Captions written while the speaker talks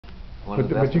One of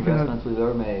the best investments we've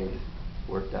ever made.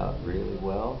 Worked out really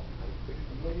well.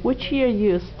 Which year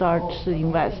you start to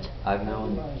invest? I've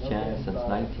known Chen since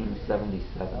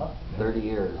 1977. 30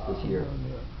 years this year.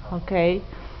 Okay.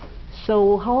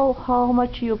 So how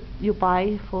much you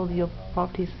buy for your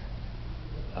properties?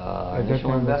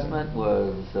 Initial investment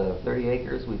was 30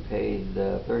 acres. We paid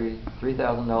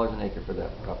 $33,000 an acre for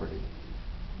that property.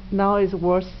 Now it's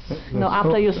worth, no,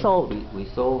 after you sold. We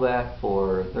sold that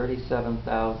for $37,500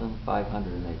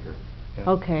 an acre. Yeah.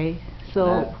 Okay,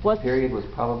 so what period was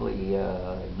probably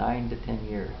 9 to 10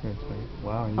 years. That's right.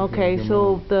 Wow. Okay,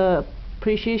 so the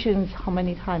appreciation is how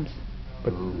many times?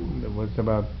 But it was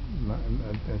about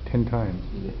 10 times.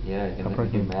 Yeah, you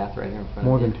can do math right here in front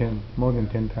more of you. Than 10, more than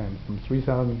 10 times. From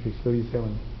 3,000 to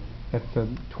 37. That's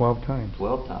 12 times.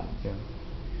 12 times. Yeah.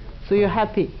 So you're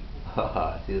happy?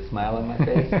 See the smile on my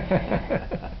face?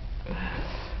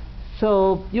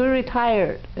 So you're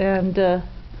retired, and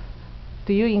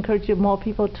do you encourage more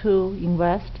people to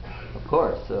invest? Of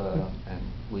course, and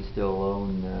we still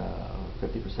own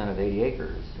 50% of 80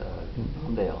 acres in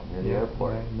Palmdale, near the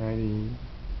airport.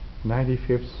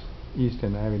 95th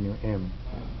Eastern Avenue M.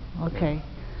 Okay.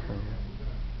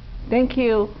 Thank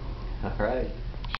you. All right.